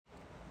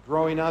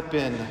Growing up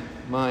in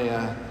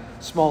my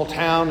small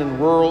town in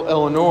rural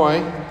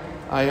Illinois,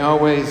 I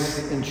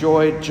always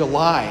enjoyed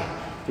July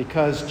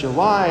because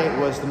July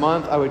was the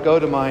month I would go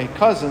to my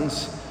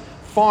cousin's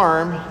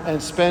farm and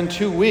spend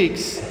 2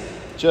 weeks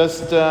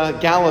just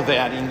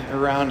gallivanting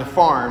around a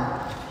farm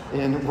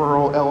in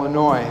rural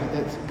Illinois.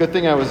 It's a good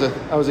thing I was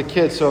a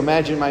kid, so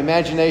imagine my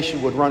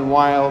imagination would run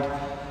wild.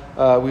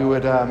 I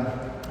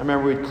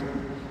remember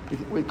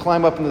we'd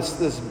climb up in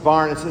this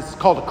barn. It's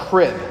called a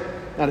crib,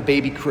 not a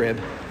baby crib.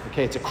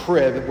 Okay, it's a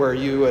crib where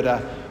you would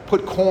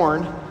put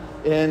corn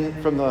in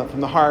from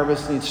the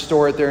harvest, and you'd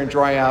store it there and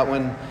dry out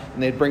and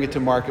they'd bring it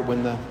to market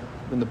when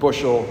the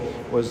bushel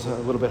was a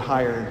little bit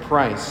higher in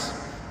price.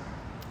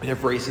 We'd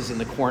have races in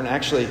the corn.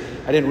 Actually,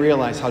 I didn't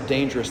realize how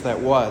dangerous that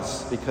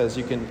was because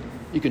you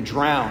can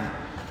drown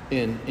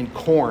in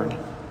corn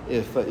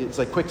if it's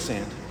like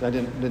quicksand. I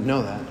didn't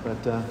know that,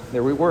 but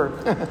there we were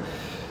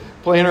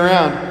playing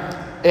around.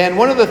 And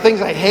one of the things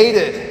I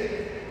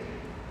hated,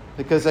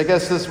 because I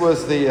guess this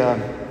was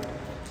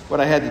what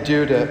I had to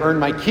do to earn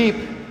my keep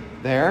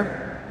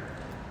there,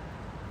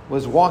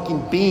 was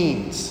walking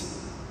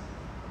beans,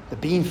 the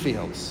bean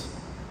fields.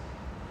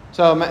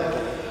 So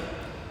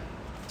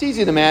it's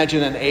easy to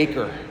imagine an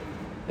acre,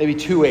 maybe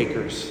 2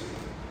 acres.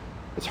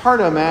 It's hard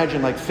to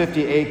imagine like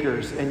 50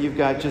 acres and you've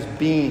got just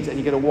beans and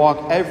you got to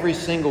walk every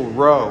single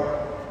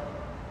row.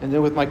 And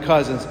then with my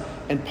cousins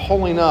and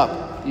pulling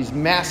up these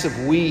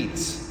massive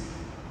weeds.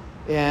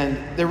 And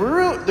there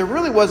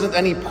really wasn't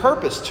any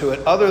purpose to it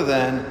other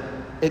than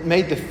it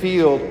made the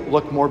field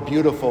look more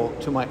beautiful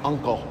to my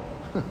uncle,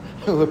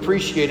 who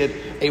appreciated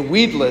a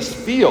weedless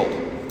field.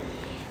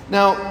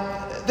 Now,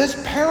 this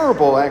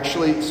parable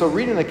actually, so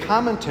reading the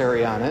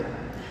commentary on it,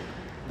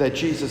 that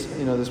Jesus,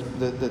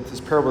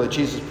 this parable that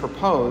Jesus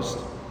proposed,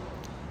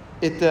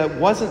 it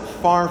wasn't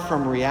far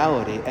from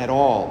reality at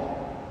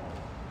all.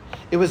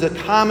 It was a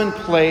common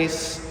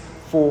place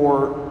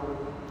for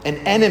an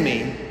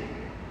enemy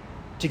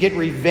to get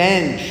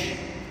revenge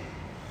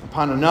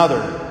upon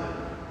another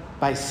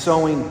by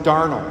sowing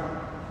darnel,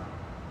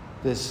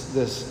 this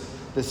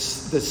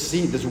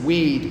seed, this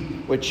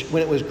weed, which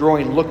when it was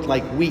growing looked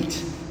like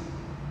wheat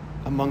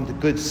among the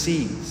good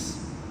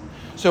seeds.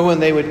 So when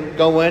they would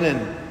go in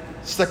and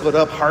sickle it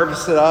up,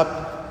 harvest it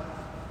up,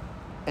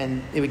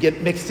 and it would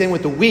get mixed in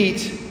with the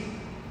wheat,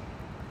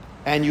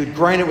 and you'd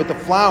grind it with the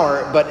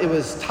flour, but it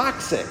was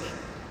toxic.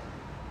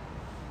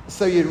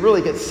 So you'd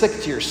really get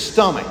sick to your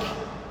stomach.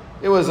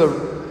 It was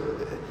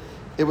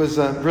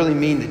really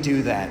mean to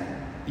do that.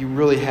 You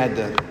really had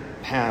to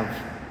have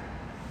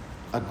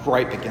a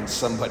gripe against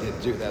somebody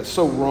to do that. It's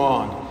so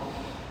wrong.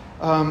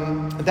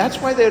 That's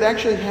why they would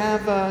actually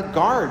have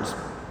guards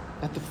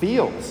at the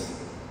fields,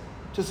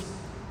 just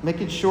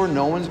making sure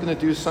no one's going to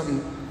do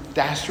something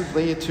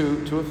dastardly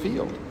to a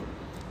field.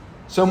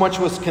 So much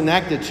was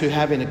connected to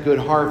having a good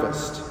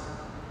harvest.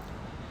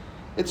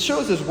 It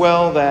shows as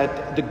well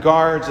that the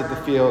guards of the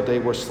field, they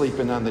were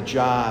sleeping on the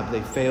job.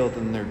 They failed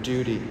in their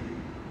duty.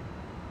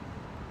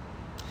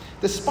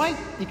 Despite,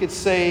 you could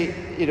say,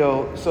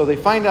 so they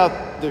find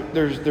out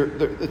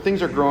the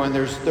things are growing,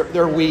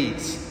 there are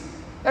weeds.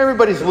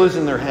 Everybody's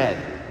losing their head.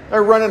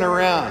 They're running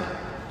around.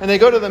 And they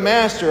go to the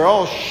master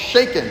all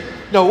shaken.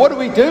 No, what do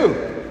we do?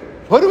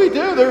 What do we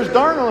do? There's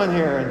darnel in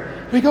here.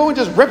 And we go and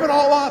just rip it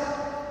all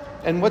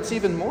up. And what's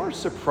even more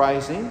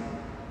surprising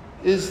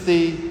is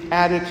the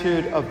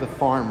attitude of the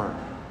farmer.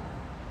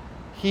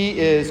 He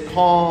is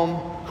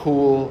calm,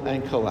 cool,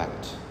 and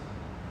collect.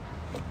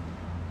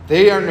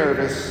 They are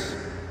nervous,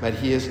 but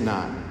he is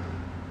not.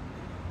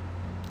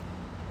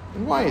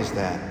 And why is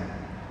that?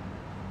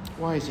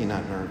 Why is he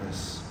not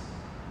nervous?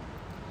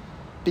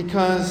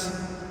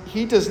 Because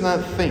he does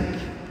not think.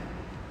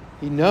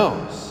 He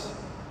knows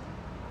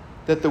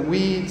that the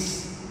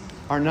weeds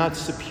are not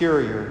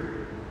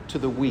superior to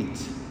the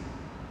wheat.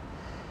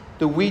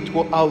 The wheat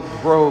will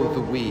outgrow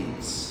the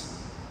weeds.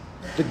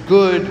 The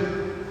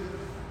good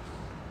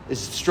is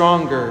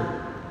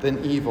stronger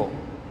than evil.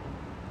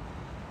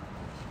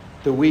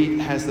 The wheat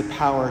has the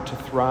power to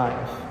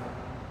thrive.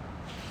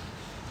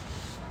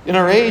 In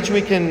our age,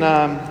 we can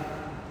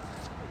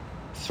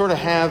sort of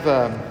have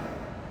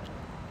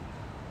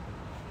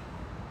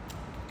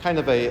kind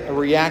of a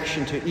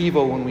reaction to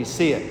evil when we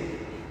see it.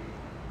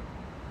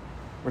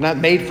 We're not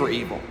made for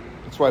evil.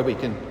 That's why we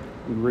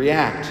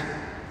react.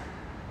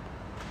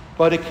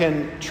 But it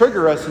can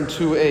trigger us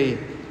into a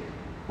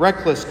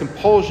reckless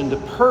compulsion to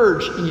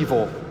purge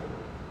evil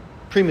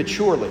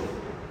prematurely,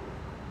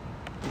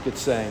 you could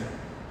say,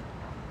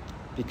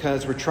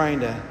 because we're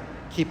trying to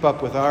keep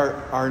up with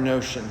our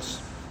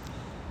notions.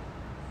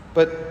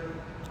 But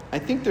I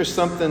think there's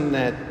something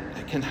that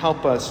can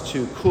help us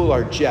to cool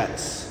our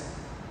jets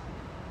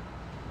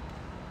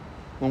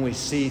when we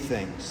see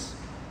things.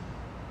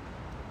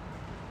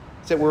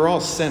 It's that we're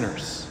all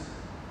sinners.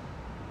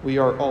 We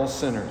are all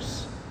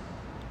sinners.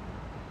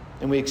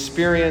 And we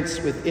experience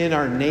within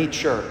our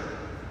nature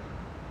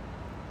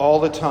all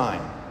the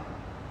time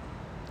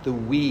the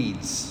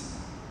weeds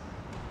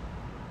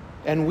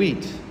and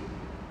wheat.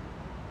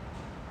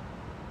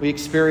 We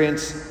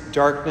experience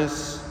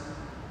darkness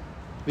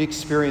We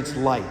experience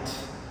light.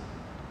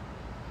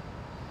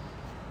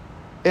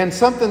 And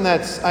something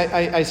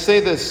I say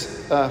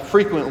this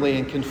frequently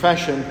in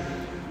confession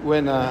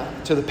when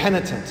to the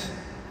penitent,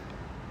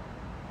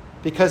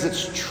 because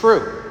it's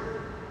true.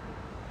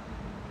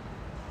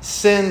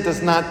 Sin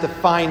does not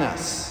define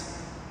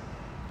us.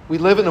 We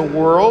live in a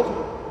world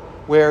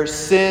where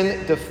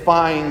sin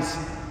defines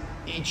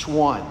each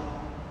one.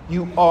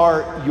 You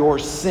are your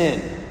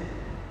sin.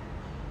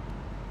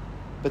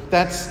 But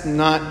that's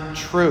not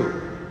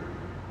true.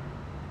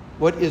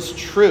 What is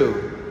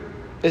true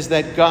is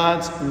that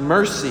God's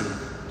mercy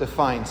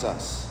defines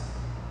us.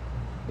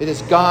 It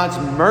is God's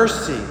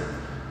mercy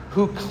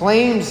who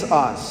claims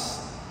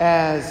us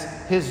as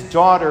his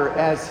daughter,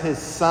 as his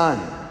son.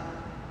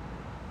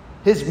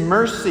 His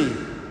mercy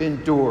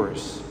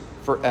endures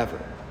forever.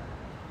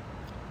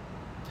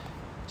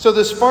 So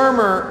this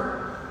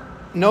farmer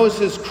knows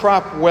his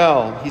crop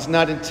well. He's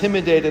not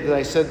intimidated, as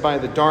I said, by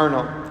the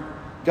darnel.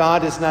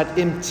 God is not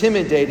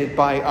intimidated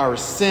by our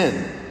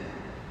sin.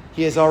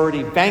 He has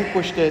already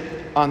vanquished it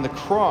on the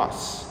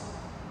cross.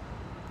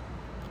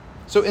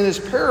 So in this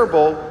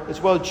parable as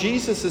well,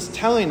 Jesus is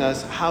telling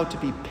us how to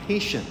be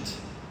patient.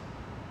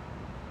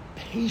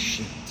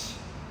 Patient.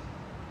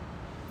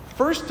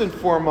 First and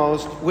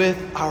foremost, with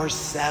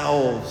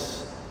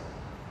ourselves.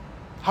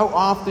 How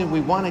often we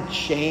want to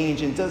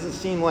change, and it doesn't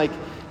seem like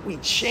we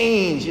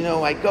change.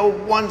 I go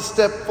one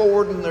step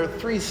forward and there are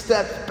 3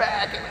 steps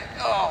back,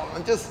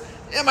 and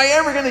am I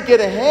ever going to get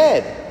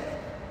ahead?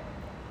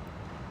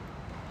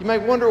 You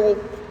might wonder,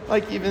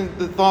 even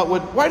the thought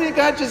would, why did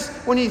God just,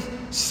 when he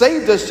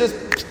saved us,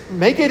 just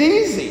make it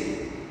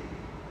easy?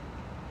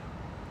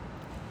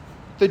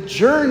 The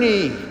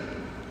journey.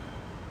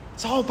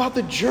 It's all about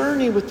the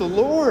journey with the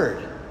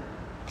Lord.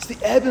 It's the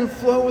ebb and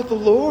flow with the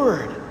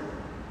Lord.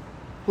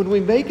 When we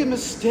make a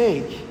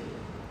mistake,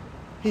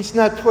 he's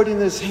not putting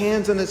his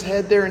hands on his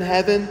head there in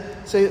heaven,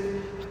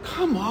 saying,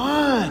 come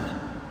on.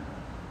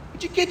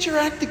 Would you get your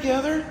act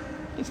together?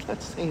 He's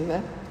not saying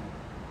that.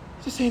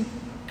 He's just saying,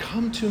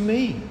 come to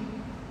me.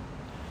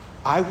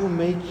 I will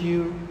make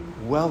you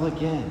well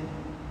again.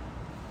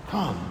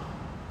 Come.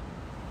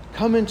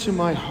 Come into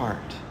my heart.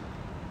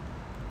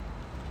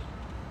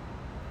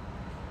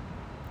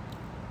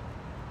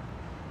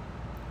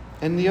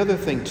 And the other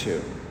thing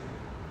too,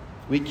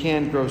 we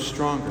can grow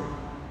stronger.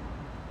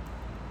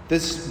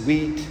 This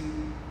wheat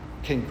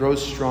can grow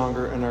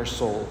stronger in our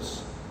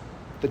souls.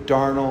 The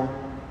darnel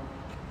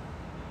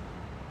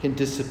can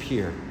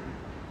disappear.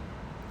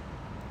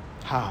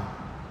 How?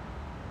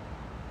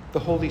 The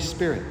Holy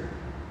Spirit,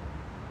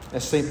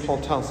 as St. Paul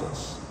tells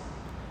us.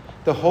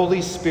 The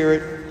Holy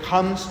Spirit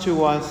comes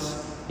to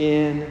us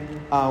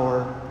in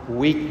our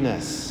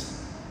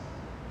weakness.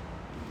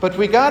 But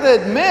we got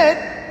to admit,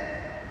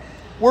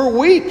 we're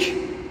weak.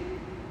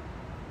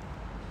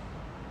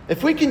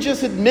 If we can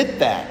just admit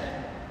that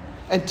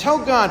and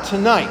tell God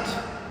tonight,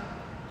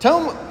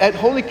 tell him at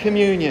Holy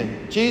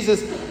Communion,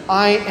 Jesus,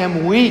 I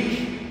am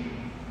weak.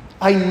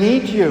 I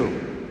need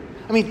you.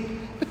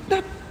 But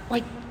not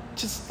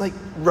just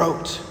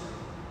rote.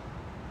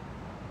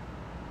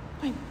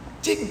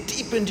 Dig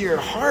deep into your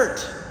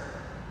heart.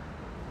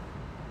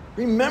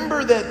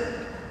 Remember that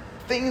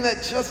thing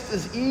that just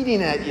is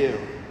eating at you.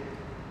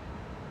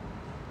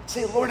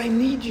 Say, Lord, I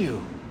need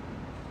you.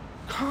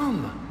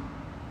 Come.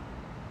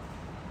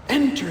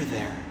 Enter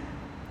there.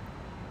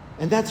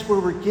 And that's where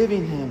we're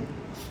giving him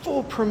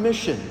full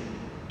permission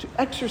to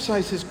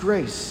exercise his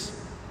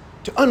grace,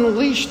 to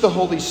unleash the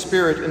Holy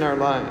Spirit in our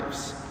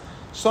lives.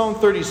 Psalm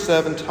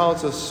 37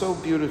 tells us so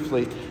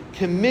beautifully,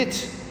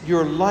 commit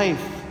your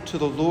life to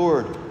the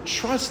Lord.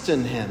 Trust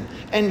in him,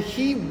 and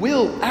he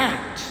will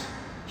act.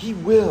 He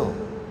will.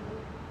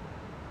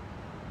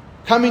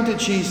 Coming to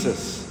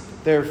Jesus,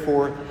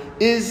 therefore,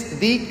 is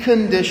the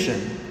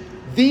condition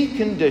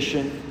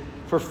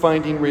for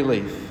finding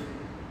relief.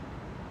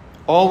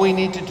 All we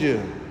need to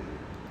do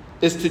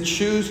is to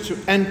choose to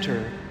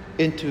enter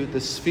into the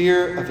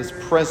sphere of his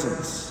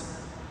presence,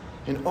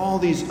 and all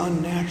these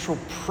unnatural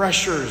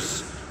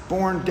pressures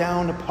borne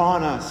down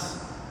upon us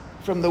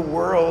from the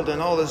world and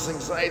all this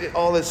anxiety,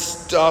 all this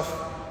stuff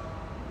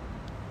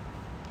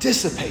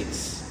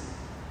disappears.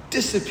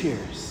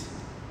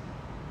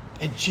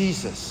 And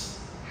Jesus,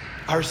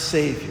 our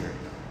Savior,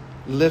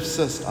 lifts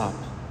us up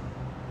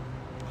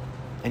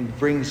and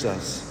brings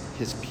us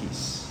his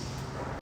peace.